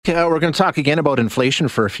We're going to talk again about inflation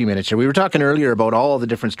for a few minutes here. We were talking earlier about all the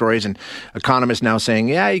different stories and economists now saying,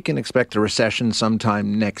 yeah, you can expect a recession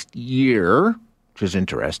sometime next year, which is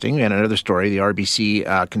interesting. And another story, the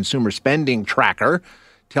RBC Consumer Spending Tracker,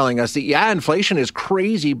 telling us that, yeah, inflation is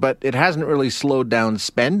crazy, but it hasn't really slowed down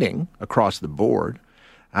spending across the board.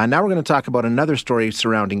 Now we're going to talk about another story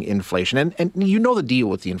surrounding inflation. And you know the deal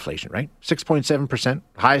with the inflation, right? 6.7%,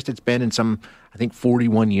 highest it's been in some, I think,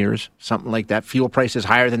 41 years, something like that. Fuel prices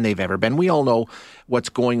higher than they've ever been. We all know what's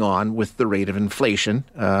going on with the rate of inflation,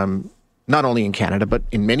 not only in Canada, but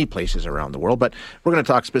in many places around the world. But we're going to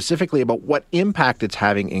talk specifically about what impact it's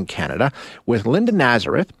having in Canada with Linda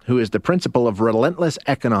Nazareth, who is the principal of Relentless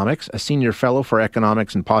Economics, a senior fellow for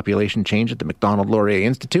economics and population change at the Macdonald-Laurier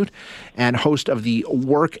Institute, and host of the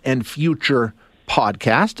Work and Future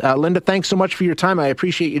podcast. Linda, thanks so much for your time. I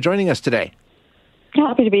appreciate you joining us today.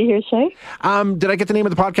 Happy to be here, Shay. Did I get the name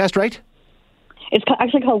of the podcast right? It's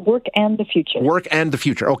actually called Work and the Future. Work and the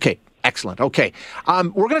Future. Okay. Excellent. Okay.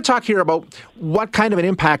 We're going to talk here about what kind of an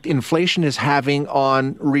impact inflation is having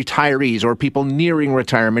on retirees or people nearing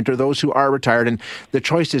retirement or those who are retired and the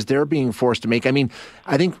choices they're being forced to make. I mean,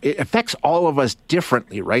 I think it affects all of us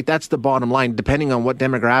differently, right? That's the bottom line. Depending on what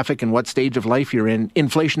demographic and what stage of life you're in,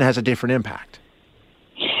 inflation has a different impact.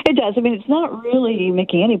 It does. I mean, it's not really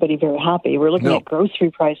making anybody very happy. We're looking at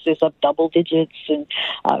grocery prices up double digits and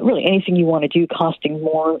really anything you want to do costing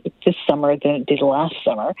more this summer than it did last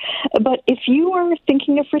summer. But if you are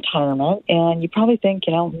thinking of retirement and you probably think,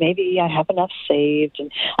 maybe I have enough saved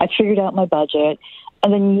and I figured out my budget,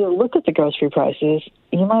 and then you look at the grocery prices,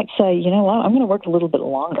 you might say, you know what, I'm going to work a little bit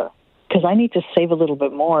longer, because I need to save a little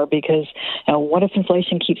bit more because what if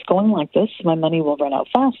inflation keeps going like this? My money will run out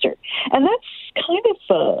faster. And that's kind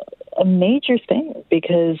of a major thing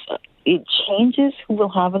because it changes who we'll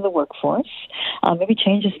have in the workforce, maybe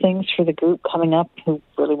changes things for the group coming up who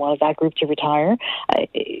really wanted that group to retire.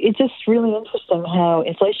 It's just really interesting how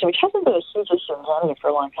inflation, which hasn't been a huge issue in Canada for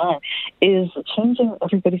a long time, is changing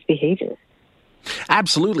everybody's behavior.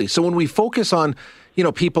 Absolutely. So when we focus on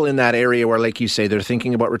people in that area where, like you say, they're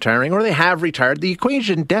thinking about retiring or they have retired, the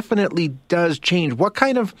equation definitely does change. What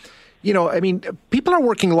kind of, people are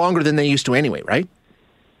working longer than they used to anyway, right?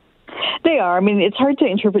 They are. I mean, it's hard to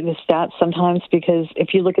interpret the stats sometimes because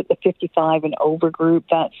if you look at the 55 and over group,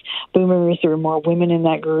 that's boomers. There are more women in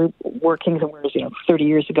that group working, whereas, 30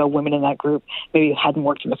 years ago, women in that group maybe hadn't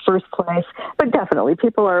worked in the first place. But definitely,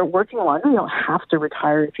 people are working longer. You don't have to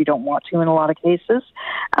retire if you don't want to in a lot of cases.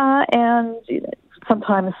 And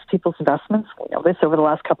sometimes people's investments, this over the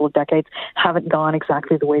last couple of decades, haven't gone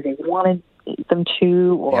exactly the way they wanted them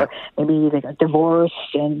to, or maybe they got divorced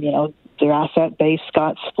and, their asset base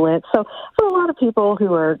got split. So for a lot of people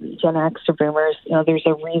who are Gen X or boomers, there's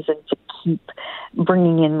a reason to keep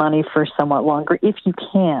bringing in money for somewhat longer if you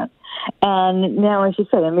can. And now, as you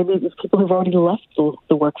said, and maybe there's people who've already left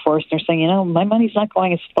the workforce, and they're saying, my money's not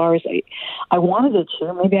going as far as I wanted it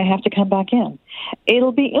to. Maybe I have to come back in.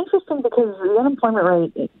 It'll be interesting because the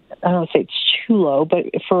unemployment rate, I don't want to say it's too low, but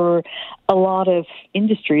for a lot of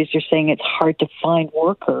industries, they're saying it's hard to find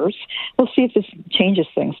workers. We'll see if this changes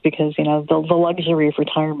things because, the luxury of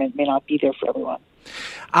retirement may not be there for everyone.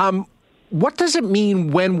 What does it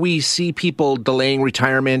mean when we see people delaying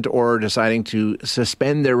retirement or deciding to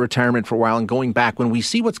suspend their retirement for a while and going back? When we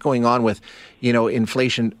see what's going on with,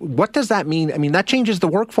 inflation, what does that mean? I mean, that changes the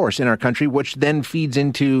workforce in our country, which then feeds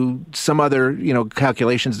into some other,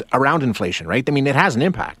 calculations around inflation, right? I mean, it has an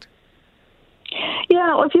impact.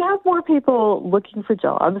 Yeah, well, if you have more people looking for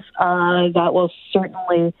jobs, that will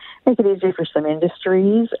certainly make it easier for some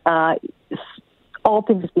industries. All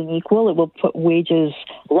things being equal, it will put wages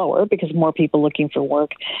lower because more people looking for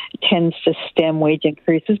work tends to stem wage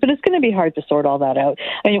increases. But it's going to be hard to sort all that out.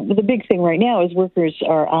 I mean, the big thing right now is workers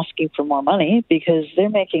are asking for more money because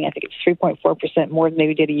they're making, I think it's 3.4% more than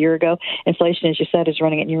they did a year ago. Inflation, as you said, is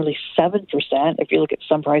running at nearly 7%. If you look at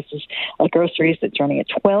some prices like groceries, it's running at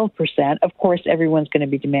 12%. Of course, everyone's going to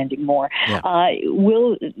be demanding more. Yeah.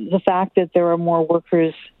 Will the fact that there are more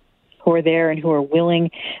workers who are there and who are willing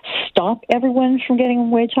stop everyone from getting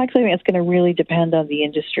wage hikes? I mean, it's going to really depend on the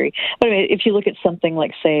industry. But I mean, if you look at something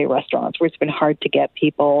like, say, restaurants, where it's been hard to get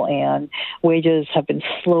people and wages have been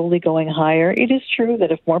slowly going higher, it is true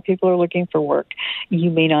that if more people are looking for work, you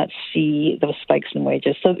may not see those spikes in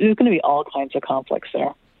wages. So there's going to be all kinds of conflicts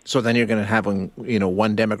there. So then you're going to have one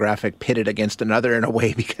demographic pitted against another in a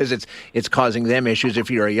way because it's causing them issues. If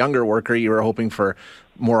you're a younger worker, you're hoping for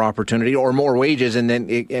more opportunity or more wages, and then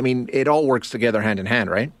it all works together hand in hand,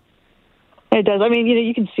 right? It does. I mean,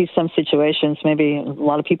 you can see some situations. Maybe a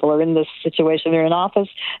lot of people are in this situation. They're in office.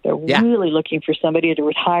 They're really looking for somebody to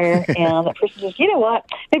retire, and that person says, "You know what?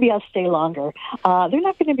 Maybe I'll stay longer." They're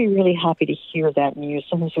not going to be really happy to hear that news.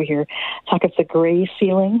 Sometimes we hear talk of the gray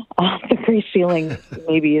ceiling. The gray ceiling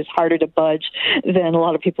maybe is harder to budge than a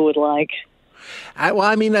lot of people would like.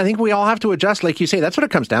 I think we all have to adjust, like you say. That's what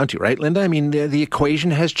it comes down to, right, Linda? I mean, the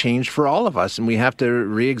equation has changed for all of us, and we have to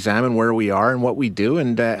re-examine where we are and what we do,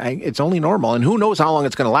 and it's only normal. And who knows how long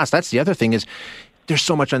it's going to last? That's the other thing is there's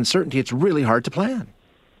so much uncertainty. It's really hard to plan.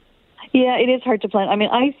 Yeah, it is hard to plan. I mean,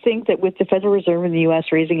 I think that with the Federal Reserve in the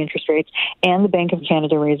U.S. raising interest rates and the Bank of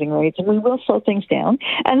Canada raising rates, we will slow things down.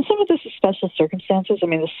 And some of this is special circumstances. I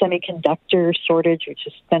mean, the semiconductor shortage, which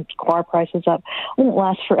has sent car prices up, won't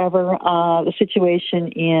last forever. The situation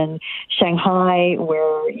in Shanghai,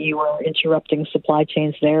 where you are interrupting supply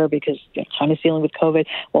chains there because China's dealing with COVID,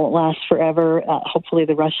 won't last forever. Hopefully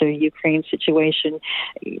the Russia-Ukraine situation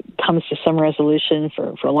comes to some resolution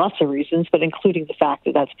for lots of reasons, but including the fact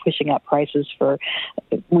that that's pushing up prices for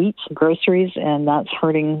wheat, groceries, and that's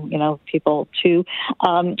hurting, people too.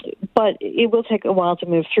 But it will take a while to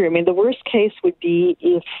move through. I mean, the worst case would be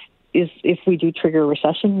if we do trigger a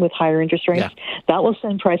recession with higher interest rates. Yeah. That will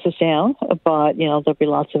send prices down, but there'll be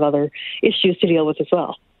lots of other issues to deal with as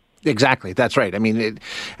well. Exactly. That's right. I mean,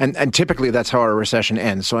 and typically that's how our recession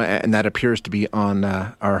ends. So, and that appears to be on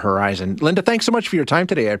our horizon. Linda, thanks so much for your time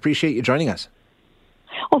today. I appreciate you joining us.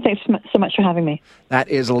 Well, thanks so much for having me. That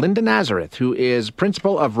is Linda Nazareth, who is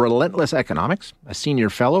principal of Relentless Economics, a senior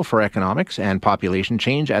fellow for economics and population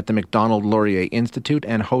change at the Macdonald-Laurier Institute,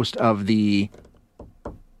 and host of the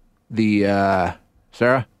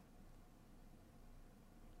Sarah?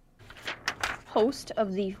 Host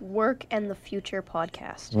of the Work and the Future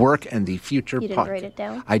podcast. Work and the Future podcast. You didn't write it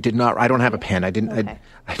down? I did not. I don't have a pen. I didn't bring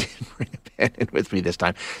a pen in with me this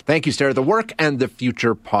time. Thank you, Sarah. The Work and the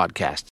Future podcast.